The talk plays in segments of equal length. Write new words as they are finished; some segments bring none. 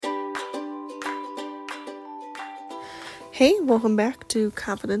Hey, welcome back to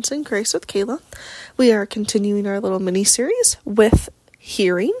Confidence and Grace with Kayla. We are continuing our little mini-series with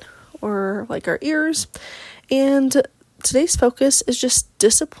hearing, or like our ears, and today's focus is just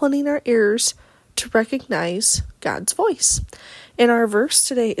disciplining our ears to recognize God's voice. And our verse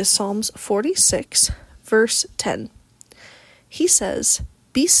today is Psalms 46, verse 10. He says,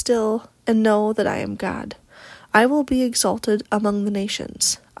 "Be still and know that I am God. I will be exalted among the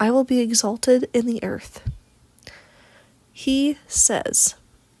nations. I will be exalted in the earth." He says,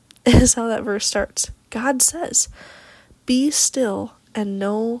 is how that verse starts. God says, "Be still and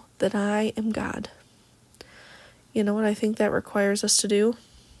know that I am God." You know what I think that requires us to do?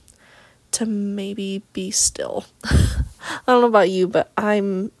 To maybe be still. I don't know about you, but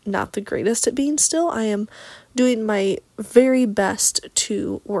I'm not the greatest at being still. I am doing my very best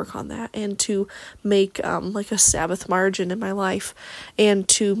to work on that and to make like a Sabbath margin in my life and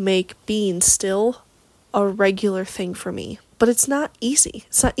to make being still a regular thing for me. But it's not easy.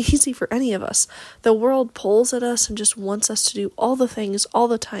 It's not easy for any of us. The world pulls at us and just wants us to do all the things all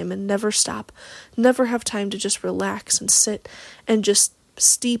the time and never stop, never have time to just relax and sit and just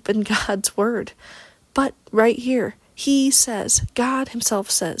steep in God's word. But right here, he says, God himself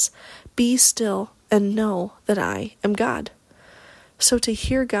says, "Be still and know that I am God." So to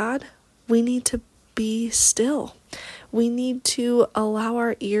hear God, we need to be still. We need to allow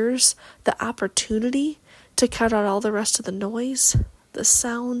our ears the opportunity to cut out all the rest of the noise, the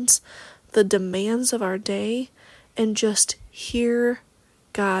sounds, the demands of our day, and just hear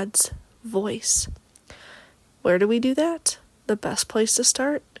God's voice. Where do we do that? The best place to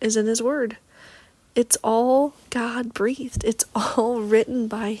start is in His Word. It's all God breathed. It's all written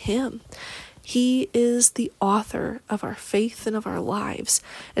by Him. He is the author of our faith and of our lives.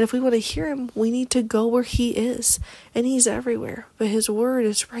 And if we want to hear Him, we need to go where He is. And He's everywhere. But His Word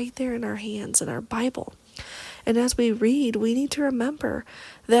is right there in our hands, in our Bible. And as we read, we need to remember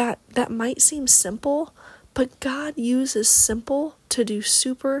that that might seem simple, but God uses simple to do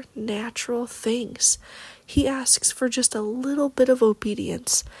supernatural things. He asks for just a little bit of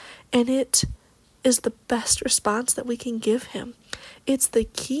obedience, and it is the best response that we can give Him. It's the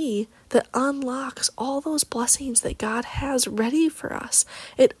key that unlocks all those blessings that God has ready for us.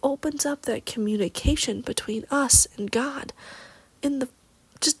 It opens up that communication between us and God in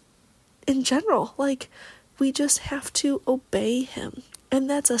general. We just have to obey Him. And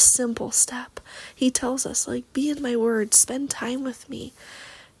that's a simple step. He tells us, be in my word, spend time with me.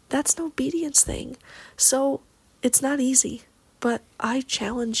 That's an obedience thing. So it's not easy, but I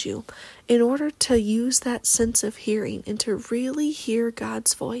challenge you, in order to use that sense of hearing and to really hear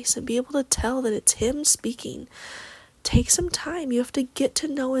God's voice and be able to tell that it's Him speaking, take some time. You have to get to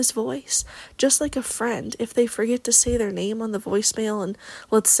know His voice. Just like a friend, if they forget to say their name on the voicemail, and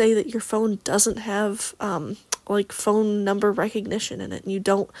let's say that your phone doesn't have phone number recognition in it, and you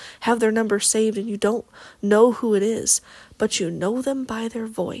don't have their number saved, and you don't know who it is, but you know them by their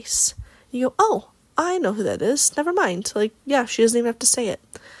voice. You go, "Oh, I know who that is. Never mind." Yeah, she doesn't even have to say it.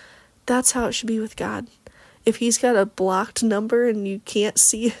 That's how it should be with God. If He's got a blocked number and you can't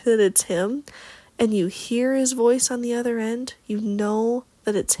see that it's Him, and you hear His voice on the other end, you know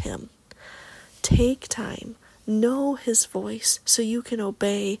that it's Him. Take time, know His voice so you can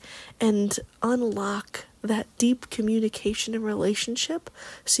obey and unlock that deep communication and relationship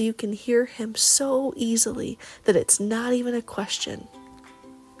so you can hear Him so easily that it's not even a question.